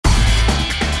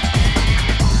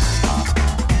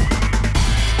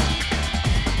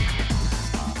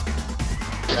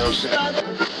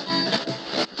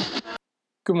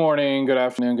Good morning, good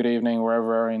afternoon, good evening,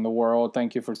 wherever in the world.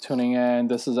 Thank you for tuning in.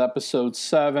 This is episode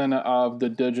 7 of the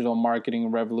Digital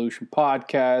Marketing Revolution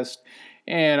podcast,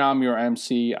 and I'm your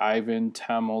MC, Ivan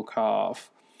Tamilkov.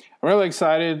 I'm really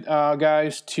excited,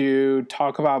 guys, to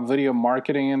talk about video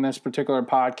marketing in this particular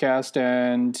podcast,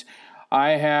 and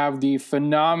I have the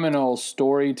phenomenal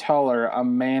storyteller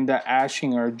Amanda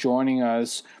Ashinger joining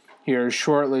us here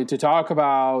shortly to talk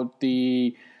about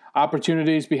the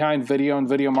opportunities behind video and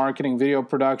video marketing, video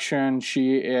production.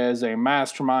 She is a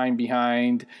mastermind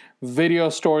behind video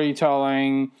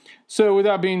storytelling. So with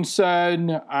that being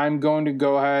said, I'm going to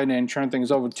go ahead and turn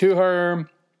things over to her,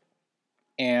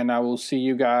 and I will see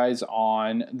you guys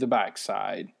on the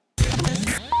backside.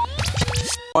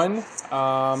 I'm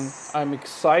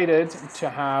excited to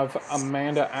have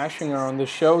Amanda Ashinger on the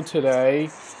show today.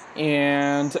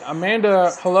 And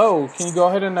Amanda, hello. Can you go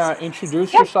ahead and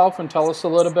introduce yourself and tell us a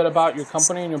little bit about your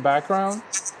company and your background?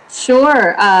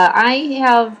 Sure. I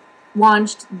have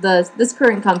launched this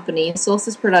current company,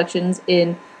 Solstice Productions,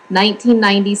 in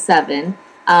 1997.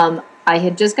 I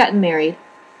had just gotten married,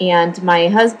 and my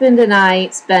husband and I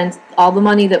spent all the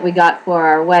money that we got for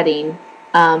our wedding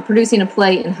producing a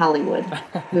play in Hollywood.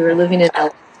 We were living in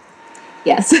LA.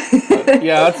 Yes.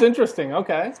 Yeah, that's interesting.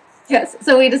 Okay. Yes,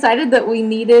 so we decided that we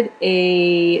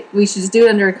should just do it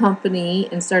under a company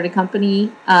and start a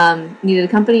company, needed a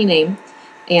company name,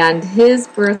 and his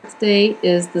birthday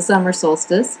is the summer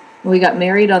solstice, and we got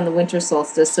married on the winter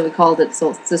solstice, so we called it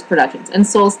Solstice Productions, and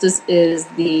solstice is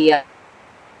the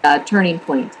turning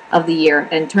point of the year,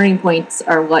 and turning points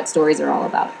are what stories are all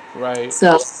about. Right.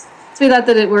 So we thought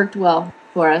that it worked well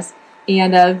for us,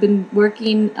 and I've been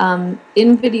working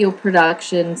in video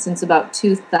production since about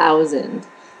 2000.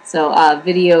 So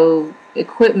video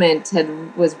equipment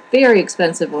was very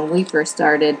expensive when we first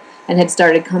started and had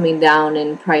started coming down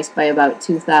in price by about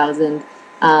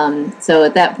 $2,000. So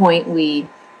at that point, we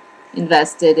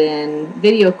invested in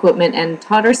video equipment and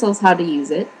taught ourselves how to use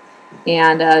it,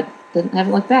 and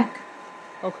haven't looked back.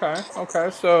 Okay.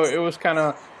 So it was kind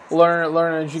of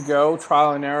learn as you go,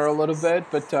 trial and error a little bit,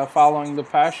 but following the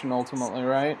passion ultimately,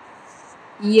 right?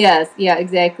 Yes. Yeah.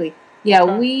 Exactly. Yeah.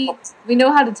 Okay. We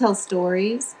know how to tell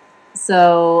stories.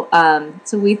 So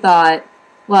we thought,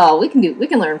 well, we can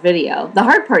learn video. The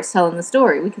hard part's telling the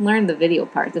story. We can learn the video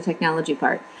part, the technology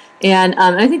part. And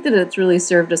I think that it's really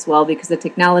served us well because the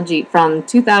technology from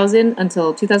 2000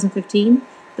 until 2015,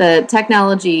 the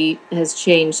technology has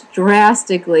changed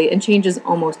drastically and changes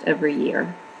almost every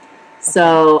year.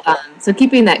 So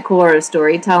keeping that core of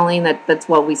storytelling, that's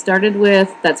what we started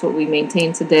with, that's what we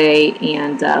maintain today,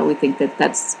 and we think that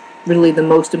that's really the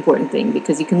most important thing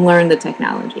because you can learn the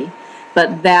technology.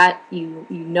 But that you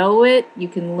know it, you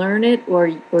can learn it, or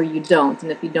you don't. And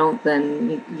if you don't,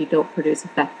 then you don't produce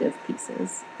effective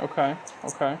pieces. Okay.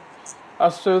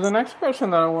 So the next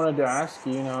question that I wanted to ask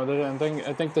you,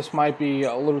 I think this might be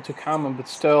a little too common, but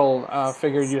still,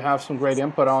 figured you'd have some great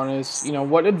input on is,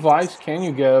 what advice can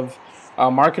you give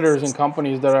marketers and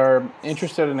companies that are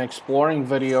interested in exploring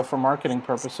video for marketing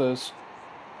purposes?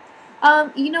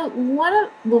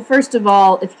 First of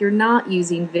all, if you're not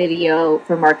using video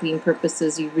for marketing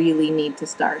purposes, you really need to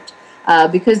start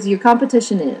because your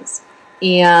competition is.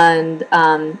 And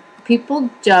people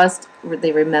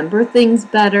they remember things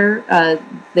better.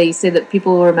 They say that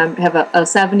people have a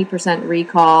 70%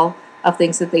 recall of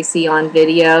things that they see on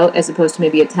video as opposed to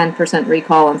maybe a 10%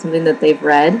 recall on something that they've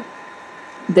read.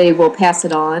 They will pass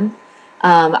it on.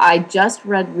 I just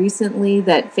read recently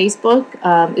that Facebook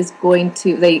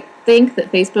they think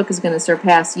that Facebook is going to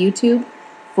surpass YouTube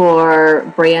for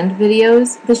brand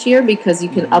videos this year because you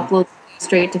can upload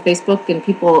straight to Facebook and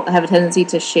people have a tendency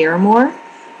to share more.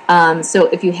 So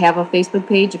if you have a Facebook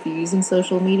page, if you're using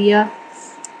social media,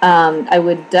 I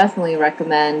would definitely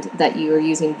recommend that you are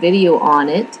using video on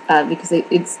it because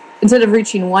it's instead of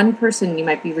reaching one person, you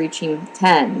might be reaching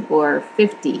 10 or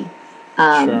 50.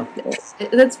 Sure.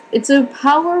 It's a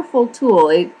powerful tool.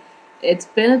 It's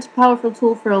been a powerful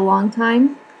tool for a long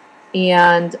time.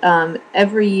 And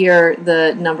every year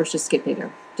the numbers just get bigger,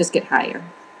 just get higher.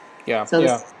 Yeah,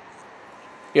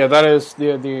 that is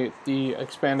the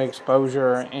expanded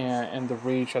exposure and the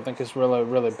reach. I think is really,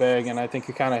 really big, and I think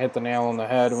you kind of hit the nail on the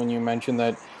head when you mentioned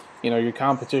that your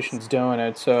competition's doing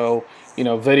it. So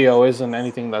video isn't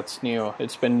anything that's new.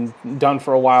 It's been done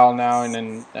for a while now, and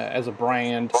then as a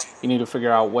brand, you need to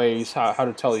figure out ways how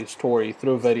to tell your story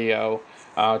through video.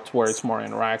 To where it's more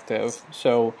interactive.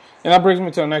 So, and that brings me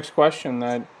to the next question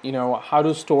that, how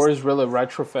do stories really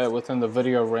retrofit within the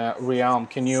video realm?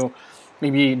 Can you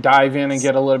maybe dive in and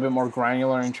get a little bit more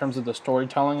granular in terms of the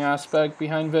storytelling aspect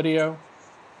behind video?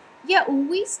 Yeah,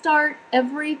 we start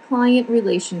every client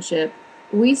relationship.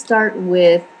 We start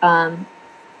with,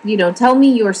 tell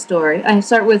me your story. I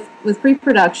start with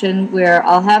pre-production where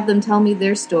I'll have them tell me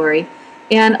their story.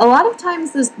 And a lot of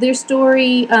times their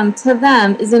story to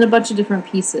them is in a bunch of different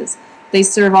pieces. They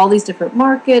serve all these different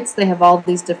markets. They have all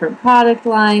these different product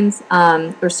lines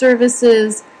or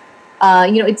services.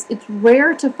 It's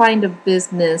rare to find a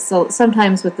business, so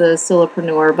sometimes with a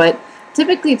solopreneur, but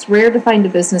typically it's rare to find a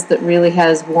business that really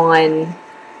has one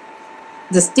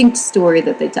distinct story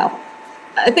that they tell.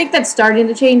 I think that's starting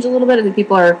to change a little bit. I think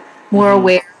people are more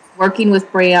aware, working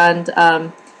with brand,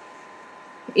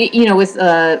 with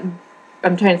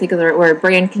I'm trying to think of the right word,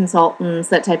 brand consultants,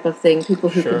 that type of thing, people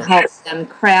who can help them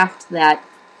craft that.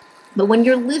 But when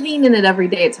you're living in it every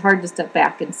day, it's hard to step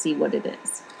back and see what it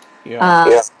is.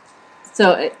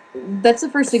 So that's the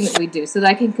first thing that we do, so that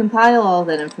I can compile all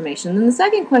that information. Then the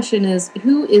second question is,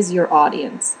 who is your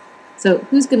audience? So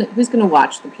who's gonna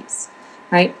watch the piece,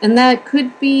 right? And that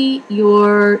could be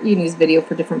you can use video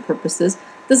for different purposes.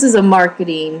 This is a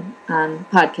marketing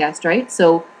podcast, right?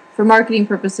 So for marketing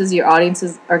purposes, your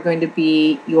audiences are going to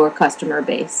be your customer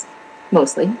base,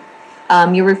 mostly,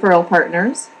 your referral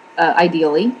partners,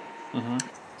 ideally,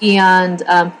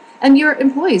 and your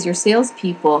employees, your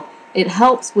salespeople. It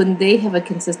helps when they have a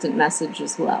consistent message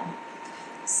as well.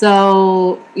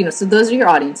 So, so those are your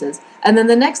audiences. And then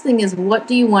the next thing is, what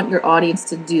do you want your audience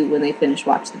to do when they finish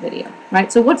watching the video,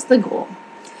 right? So what's the goal?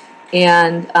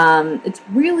 And it's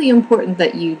really important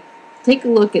that you take a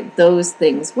look at those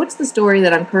things. What's the story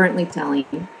that I'm currently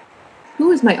telling?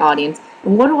 Who is my audience?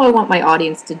 And what do I want my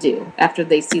audience to do after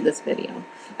they see this video?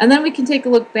 And then we can take a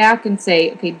look back and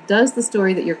say, okay, does the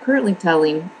story that you're currently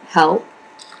telling help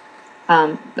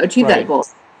achieve that goal?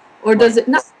 Or does it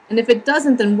not? And if it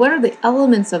doesn't, then what are the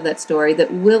elements of that story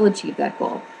that will achieve that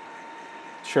goal?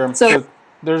 Sure. So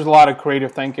there's a lot of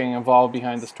creative thinking involved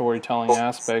behind the storytelling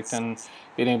aspect and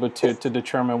being able to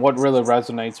determine what really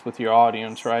resonates with your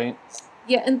audience, right?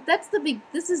 Yeah, and that's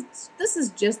this is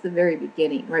just the very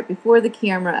beginning, right? Before the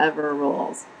camera ever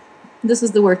rolls. This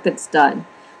is the work that's done.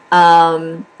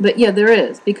 But yeah, there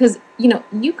is, because,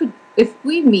 you could, if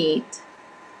we meet,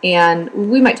 and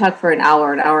we might talk for an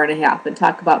hour and a half, and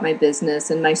talk about my business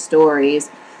and my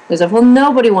stories. There's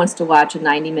nobody wants to watch a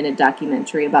 90-minute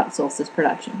documentary about Solstice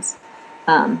Productions.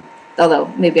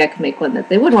 Although maybe I could make one that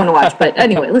they would want to watch. But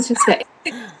anyway, let's just say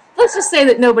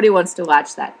that nobody wants to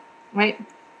watch that, right?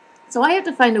 So I have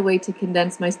to find a way to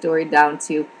condense my story down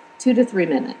to 2 to 3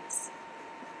 minutes,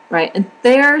 right? And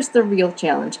there's the real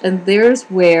challenge, and there's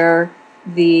where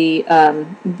the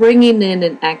bringing in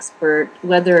an expert,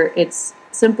 whether it's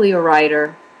simply a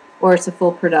writer or it's a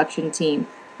full production team,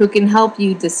 who can help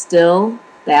you distill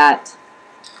that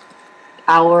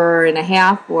hour and a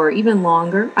half or even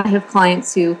longer. I have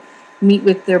clients who meet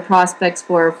with their prospects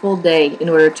for a full day in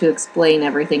order to explain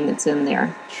everything that's in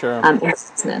their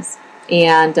business.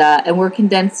 And we're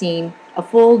condensing a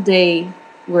full day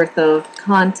worth of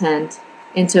content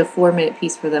into a 4-minute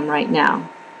piece for them right now.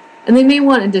 And they may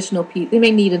want they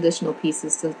may need additional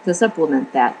pieces to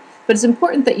supplement that. But it's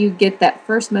important that you get that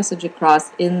first message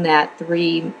across in that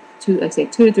 2 to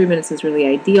 3 minutes is really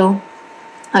ideal.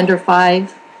 Under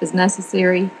 5 is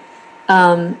necessary,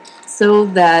 so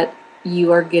that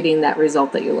you are getting that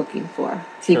result that you're looking for.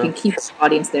 So you can keep the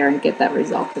audience there and get that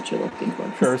result that you're looking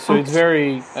for. Sure. So it's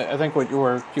very, I think what you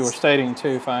were stating too,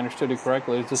 if I understood it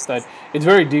correctly, is just that it's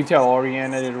very detail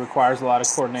oriented. It requires a lot of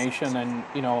coordination and,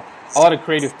 a lot of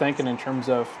creative thinking in terms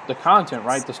of the content,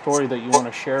 right? The story that you want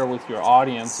to share with your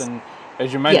audience. And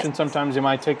as you mentioned, sometimes it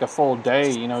might take a full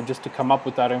day, just to come up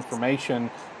with that information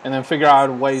and then figure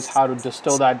out ways how to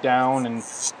distill that down and,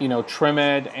 trim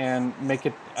it and make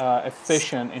it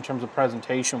efficient in terms of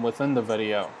presentation within the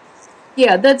video.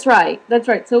 Yeah, that's right. That's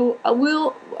right. So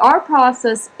our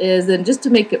process is, and just to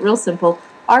make it real simple,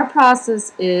 our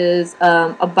process is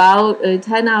about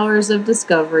 10 hours of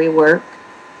discovery work,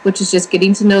 which is just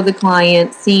getting to know the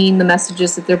client, seeing the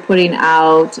messages that they're putting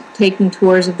out, taking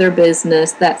tours of their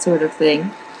business, that sort of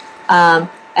thing.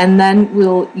 And then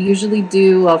we'll usually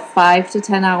do a 5 to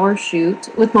 10 hour shoot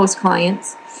with most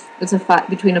clients. It's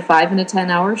between a 5 and a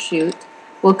 10 hour shoot.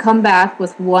 We'll come back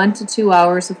with 1 to 2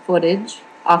 hours of footage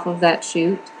off of that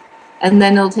shoot. And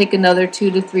then it'll take another 2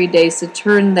 to 3 days to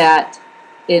turn that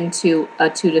into a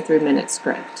 2 to 3 minute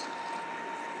script.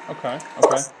 Okay.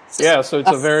 Yeah, so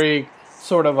it's a very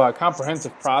sort of a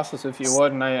comprehensive process, if you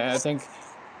would, and I think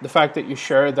the fact that you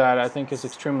shared that, I think, is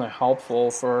extremely helpful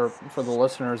for the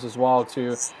listeners as well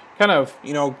to kind of,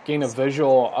 gain a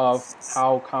visual of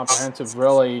how comprehensive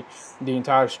really the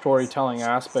entire storytelling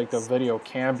aspect of video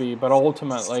can be, but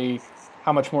ultimately,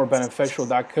 how much more beneficial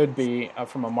that could be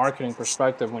from a marketing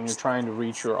perspective when you're trying to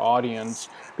reach your audience.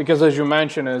 Because as you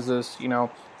mentioned, is this,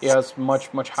 it has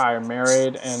much higher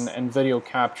merit, and video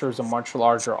captures a much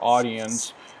larger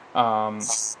audience,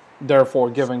 therefore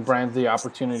giving brands the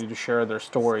opportunity to share their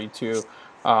story to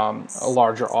a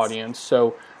larger audience.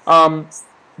 So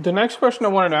the next question I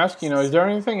wanted to ask, is there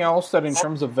anything else that in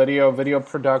terms of video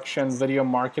production, video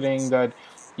marketing that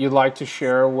you'd like to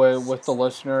share with the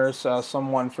listeners?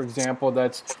 Someone, for example,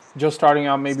 that's just starting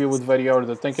out maybe with video, or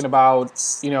they're thinking about,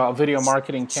 a video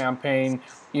marketing campaign.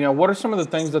 What are some of the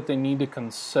things that they need to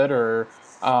consider,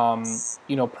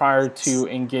 prior to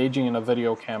engaging in a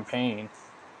video campaign?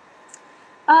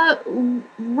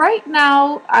 Right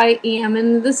now I am,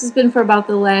 and this has been for about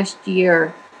the last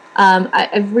year,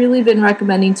 I've really been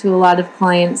recommending to a lot of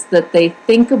clients that they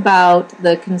think about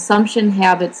the consumption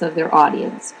habits of their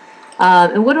audience.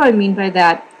 And what do I mean by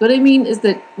that? What I mean is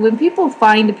that when people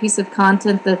find a piece of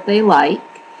content that they like,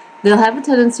 they'll have a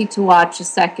tendency to watch a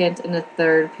second and a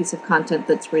third piece of content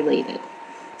that's related.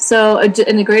 So, and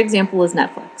a great example is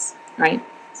Netflix, right?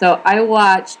 So I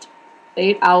watched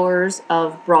 8 hours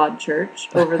of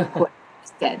Broadchurch over the course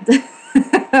of the weekend.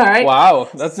 All right. Wow,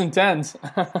 that's intense.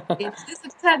 It's just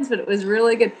intense, but it was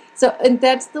really good. So, and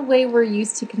that's the way we're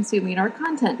used to consuming our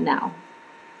content now.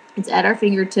 It's at our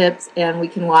fingertips, and we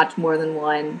can watch more than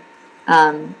one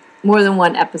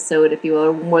episode, if you will,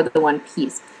 or more than one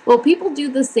piece. Well, people do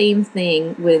the same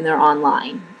thing when they're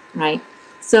online, right?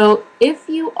 So if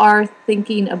you are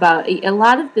thinking about, a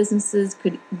lot of businesses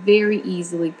could very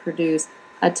easily produce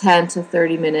a 10 to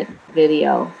 30 minute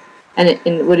video, and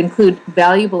it would include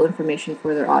valuable information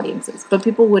for their audiences, but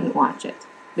people wouldn't watch it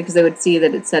because they would see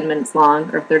that it's 10 minutes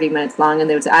long or 30 minutes long, and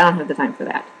they would say, I don't have the time for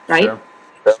that, right? Sure.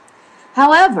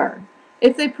 However,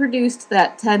 if they produced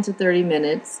that 10 to 30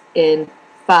 minutes in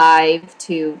 5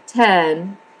 to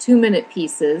 10 2-minute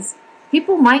pieces,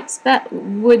 people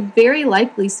would very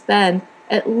likely spend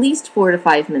at least 4 to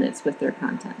 5 minutes with their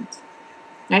content,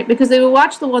 right? Because they would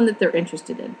watch the one that they're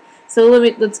interested in. So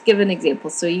let's give an example.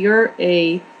 So you're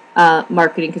a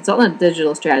marketing consultant, a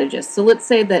digital strategist. So let's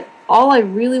say that all I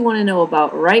really want to know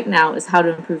about right now is how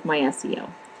to improve my SEO.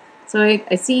 So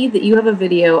I see that you have a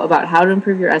video about how to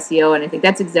improve your SEO, and I think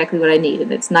that's exactly what I need,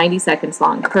 and it's 90 seconds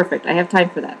long. Perfect. I have time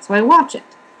for that. So I watch it.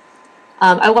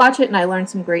 And I learn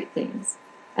some great things.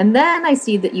 And then I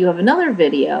see that you have another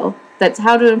video that's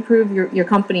how to improve your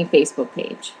company Facebook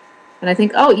page. And I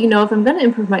think, if I'm going to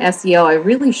improve my SEO, I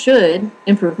really should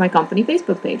improve my company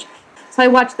Facebook page. So I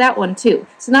watch that one too.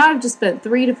 So now I've just spent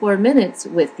 3 to 4 minutes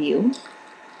with you,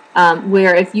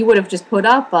 where if you would have just put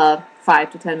up a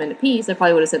 5 to 10 minute piece, I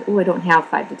probably would have said, I don't have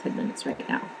 5 to 10 minutes right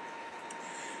now.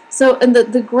 So, and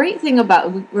the great thing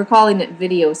about, we're calling it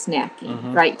video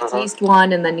snacking, right? You taste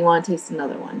one and then you want to taste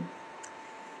another one.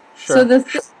 Sure. So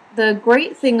the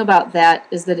great thing about that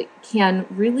is that it can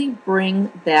really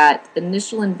bring that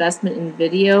initial investment in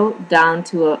video down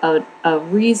to a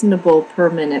reasonable per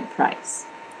minute price.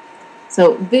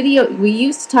 So video, we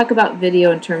used to talk about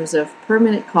video in terms of per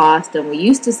minute cost, and we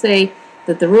used to say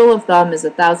that the rule of thumb is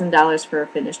 $1,000 for a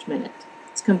finished minute.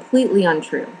 It's completely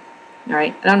untrue. All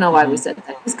right? I don't know why we said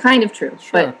that. It's kind of true,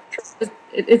 Sure. but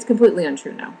it's completely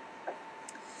untrue now.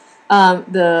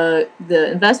 The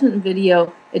investment in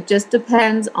video, it just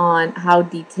depends on how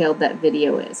detailed that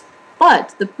video is.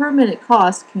 But the per minute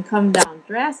cost can come down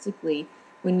drastically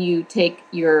when you take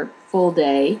your full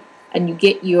day and you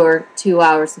get your 2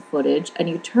 hours of footage and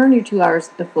you turn your 2 hours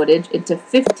of footage into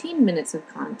 15 minutes of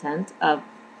content of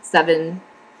 7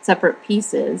 separate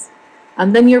pieces.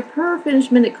 Then your per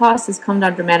finished minute cost has come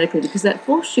down dramatically because that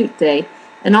full shoot day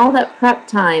and all that prep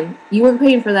time, you were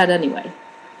paying for that anyway.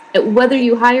 Whether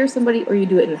you hire somebody or you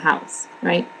do it in-house,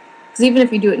 right? Because even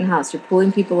if you do it in-house, you're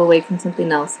pulling people away from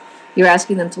something else. You're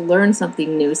asking them to learn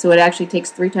something new, so it actually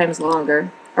takes 3 times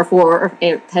longer, or 4 or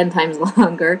 10 times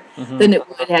longer than it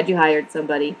would had you hired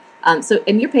somebody.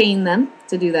 And you're paying them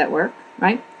to do that work,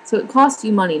 right? So it costs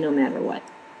you money no matter what.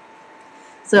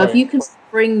 So if you can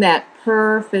bring that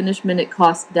per finished minute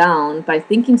cost down by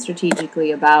thinking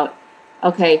strategically about,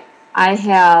 okay, I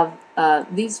have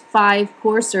these 5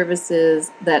 core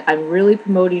services that I'm really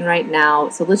promoting right now,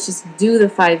 so let's just do the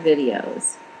 5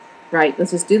 videos, right?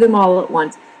 Let's just do them all at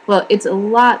once. Well, it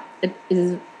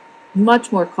is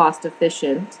much more cost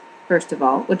efficient, first of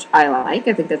all, which I like.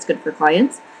 I think that's good for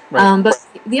clients. Right. But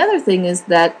the other thing is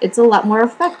that it's a lot more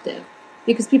effective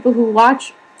because people who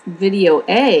watch video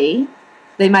A,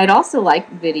 they might also like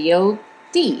video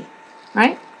D,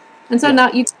 right? And so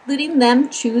now you're letting them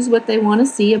choose what they want to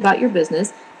see about your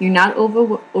business. You're not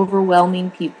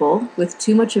overwhelming people with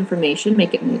too much information,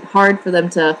 make it hard for them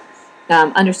to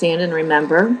understand and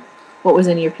remember. what was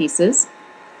in your pieces.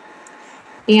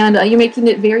 And you're making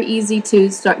it very easy to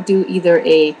do either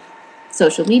a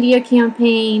social media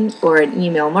campaign or an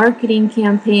email marketing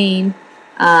campaign,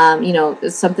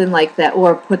 something like that,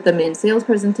 or put them in sales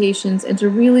presentations, and to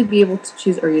really be able to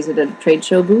choose or use it at a trade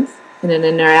show booth in an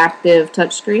interactive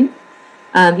touchscreen.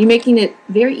 You're making it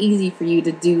very easy for you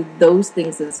to do those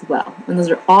things as well. And those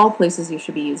are all places you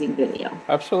should be using video.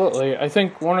 Absolutely. I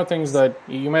think one of the things that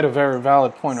you made a very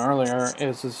valid point earlier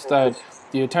is that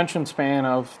the attention span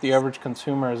of the average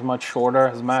consumer is much shorter.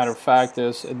 As a matter of fact,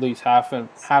 is at least half the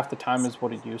time is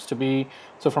what it used to be.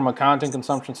 So from a content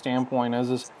consumption standpoint, I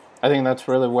think that's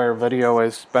really where video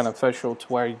is beneficial, to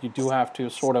where you do have to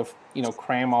sort of,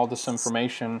 cram all this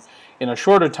information in a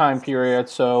shorter time period,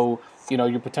 so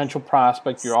your potential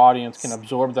prospect, your audience, can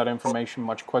absorb that information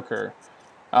much quicker.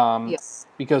 Yes.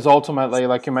 Because ultimately,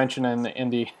 like you mentioned in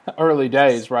the early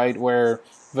days, right, where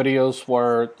videos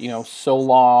were so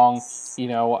long,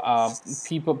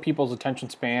 people's attention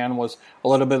span was a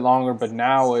little bit longer. But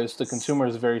now, as the consumer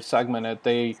is very segmented,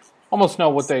 they almost know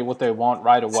what they want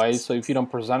right away. So if you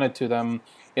don't present it to them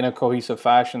in a cohesive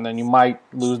fashion, then you might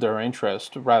lose their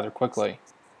interest rather quickly.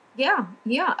 Yeah.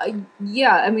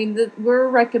 I mean, we're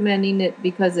recommending it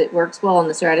because it works well on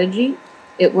the strategy.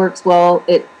 It works well.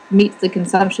 It meets the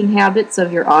consumption habits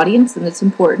of your audience, and it's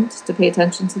important to pay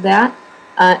attention to that.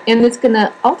 And it's going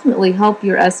to ultimately help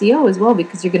your SEO as well,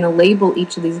 because you're going to label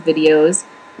each of these videos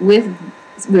with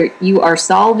where you are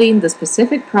solving the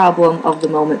specific problem of the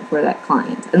moment for that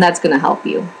client, and that's going to help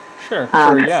you. Sure,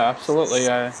 yeah, absolutely.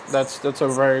 That's a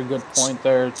very good point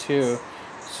there too.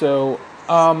 So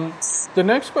the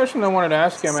next question I wanted to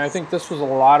ask you, I think this was a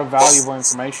lot of valuable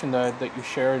information that you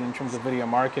shared in terms of video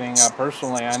marketing.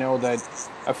 Personally, I know that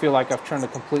I feel like I've turned a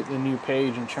completely new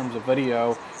page in terms of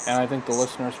video, and I think the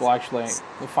listeners will actually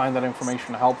find that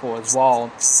information helpful as well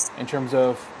in terms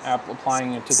of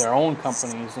applying it to their own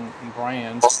companies and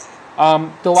brands.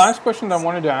 The last question that I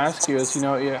wanted to ask you is,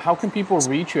 how can people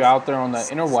reach you out there on the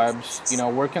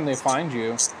interwebs? Where can they find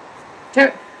you?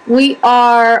 Sure. We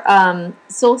are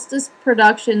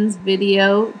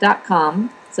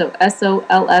solsticeproductionsvideo.com, so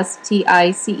SOLSTICE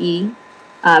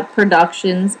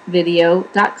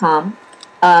productionsvideo.com.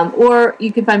 Or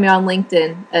you can find me on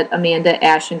LinkedIn at Amanda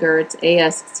Aschinger. It's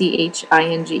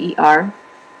ASCHINGER.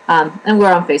 And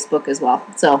we're on Facebook as well.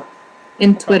 So,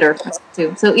 in Twitter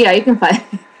too. So, yeah, you can find.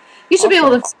 You should be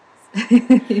able to.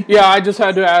 Yeah, I just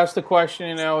had to ask the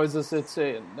question. It's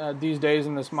these days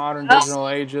in this modern digital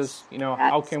age,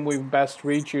 how can we best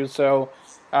reach you? So,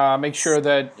 make sure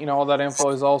that all that info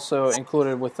is also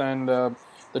included within the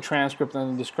transcript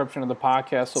and the description of the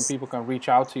podcast, so people can reach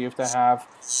out to you if they have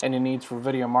any needs for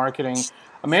video marketing.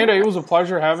 Amanda, it was a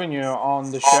pleasure having you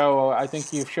on the show. I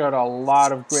think you've shared a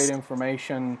lot of great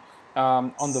information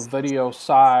on the video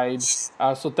side.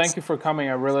 So thank you for coming.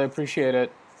 I really appreciate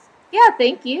it. Yeah,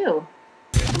 thank you.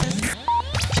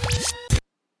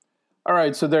 All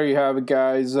right, so there you have it,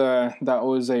 guys. That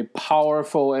was a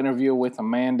powerful interview with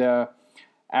Amanda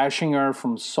Aschinger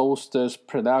from Solstice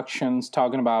Productions,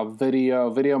 talking about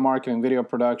video marketing, video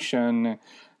production,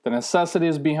 the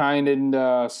necessities behind it,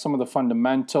 some of the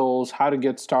fundamentals, how to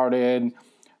get started.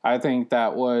 I think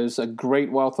that was a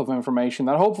great wealth of information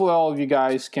that hopefully all of you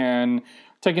guys can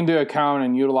take into account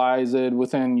and utilize it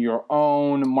within your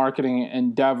own marketing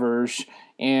endeavors.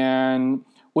 And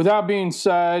with that being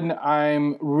said,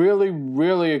 I'm really,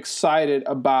 really excited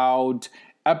about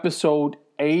episode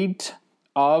 8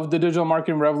 of the Digital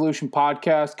Marketing Revolution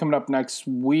podcast coming up next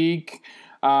week.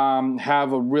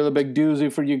 Have a really big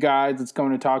doozy for you guys. It's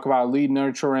going to talk about lead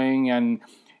nurturing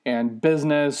and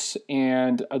business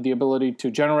and the ability to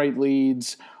generate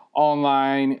leads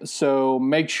online. So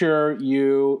make sure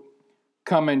you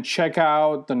come and check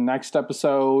out the next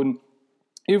episode.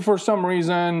 If for some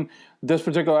reason this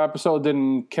particular episode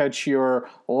didn't catch your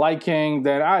liking,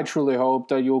 then I truly hope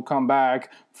that you'll come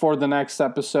back for the next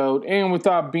episode. And with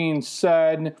that being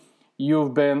said,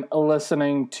 you've been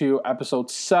listening to episode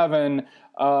 7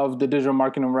 of the Digital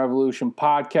Marketing Revolution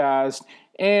podcast.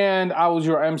 And I was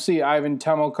your MC, Ivan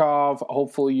Temelkov.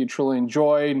 Hopefully you truly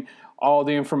enjoyed all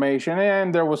the information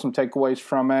and there was some takeaways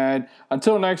from it.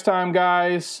 Until next time,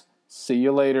 guys, see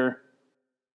you later.